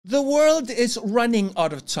The world is running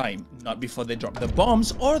out of time, not before they drop the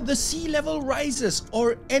bombs or the sea level rises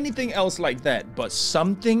or anything else like that, but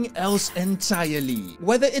something else entirely.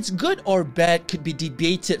 Whether it's good or bad could be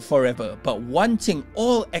debated forever, but one thing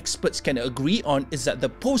all experts can agree on is that the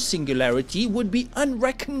post-singularity would be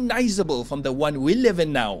unrecognizable from the one we live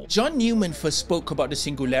in now. John Newman first spoke about the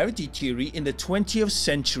singularity theory in the 20th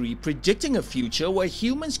century, predicting a future where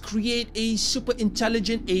humans create a super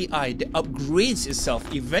intelligent AI that upgrades itself,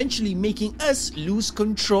 eventually making us lose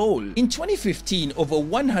control. In 2015, over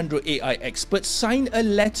 100 AI experts signed a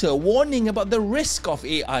letter warning about the risk of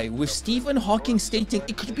AI, with Stephen Hawking stating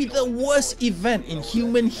it could be the worst event in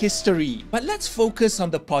human history. But let's focus on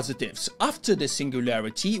the positives. After the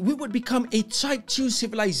singularity, we would become a Type 2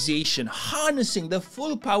 civilization, harnessing the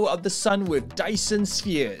full power of the sun with Dyson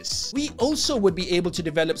spheres. We also would be able to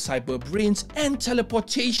develop cyberbrains and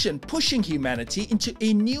teleportation, pushing humanity into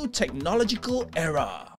a new technological era.